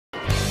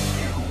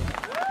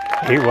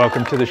Hey,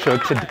 welcome to the show.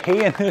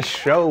 Today in this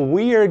show,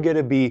 we are going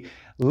to be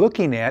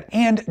looking at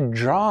and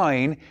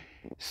drawing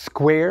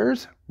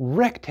squares,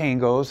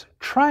 rectangles,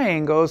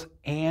 triangles,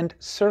 and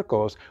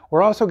circles.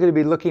 We're also going to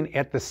be looking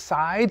at the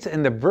sides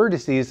and the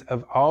vertices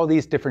of all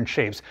these different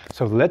shapes.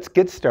 So let's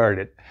get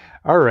started.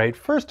 All right,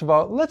 first of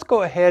all, let's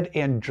go ahead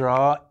and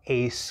draw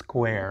a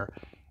square.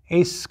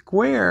 A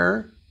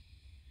square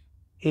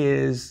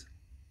is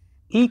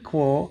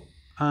equal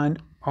on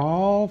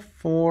all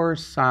four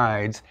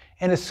sides,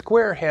 and a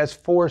square has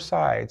four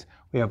sides.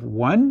 We have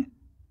 1,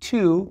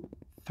 2,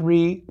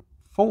 3,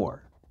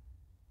 4.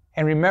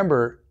 And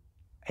remember,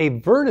 a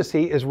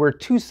vertice is where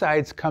two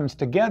sides comes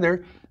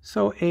together,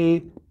 so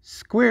a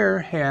square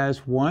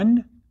has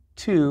 1,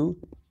 2,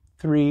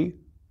 3,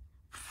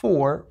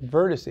 4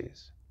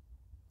 vertices.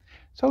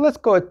 So let's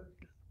go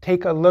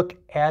take a look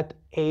at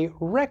a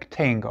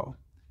rectangle.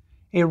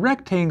 A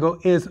rectangle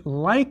is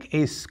like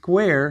a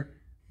square,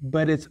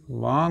 but it's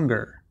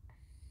longer,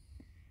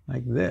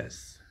 like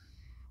this.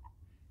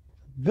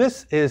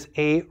 This is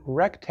a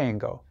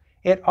rectangle.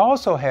 It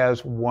also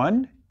has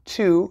 1,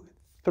 2,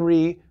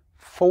 3,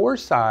 4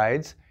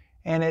 sides,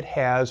 and it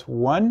has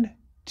 1,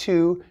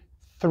 2,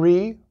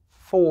 3,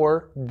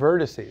 4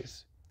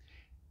 vertices.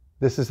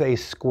 This is a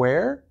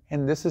square,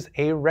 and this is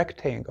a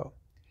rectangle.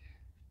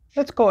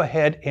 Let's go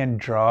ahead and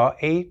draw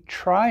a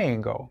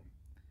triangle.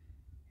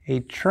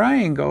 A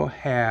triangle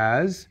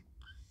has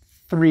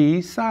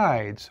 3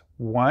 sides,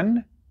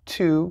 1,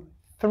 2,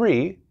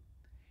 3,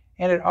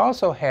 and it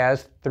also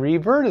has 3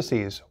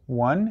 vertices,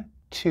 1,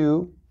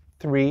 2,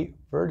 3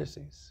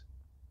 vertices.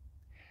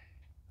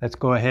 Let's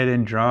go ahead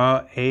and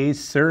draw a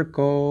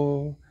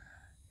circle.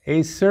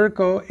 A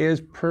circle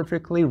is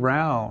perfectly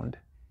round.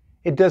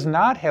 It does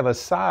not have a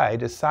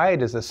side. A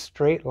side is a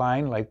straight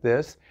line like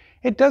this.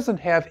 It doesn't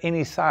have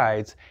any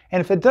sides,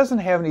 and if it doesn't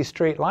have any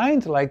straight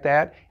lines like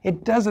that,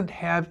 it doesn't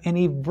have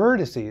any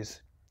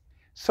vertices.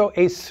 So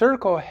a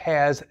circle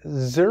has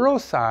 0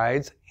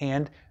 sides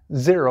and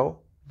 0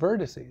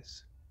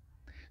 vertices.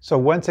 So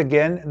once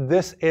again,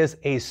 this is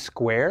a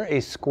square. A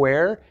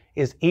square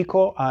is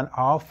equal on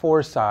all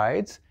 4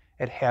 sides.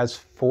 It has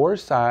 4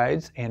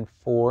 sides and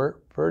 4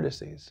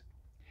 vertices.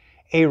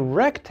 A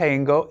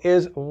rectangle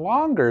is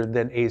longer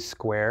than a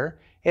square.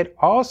 It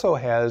also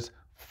has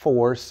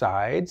 4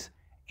 sides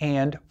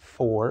and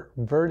 4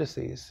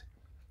 vertices.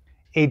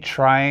 A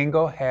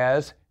triangle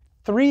has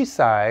 3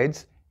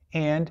 sides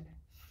and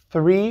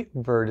 3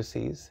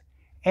 vertices,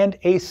 and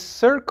a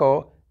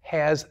circle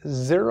has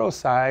 0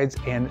 sides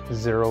and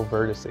 0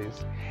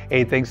 vertices.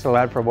 Hey, thanks a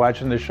lot for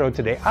watching the show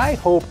today. I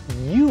hope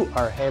you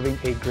are having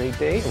a great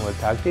day, and we'll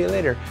talk to you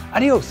later.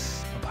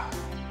 Adios!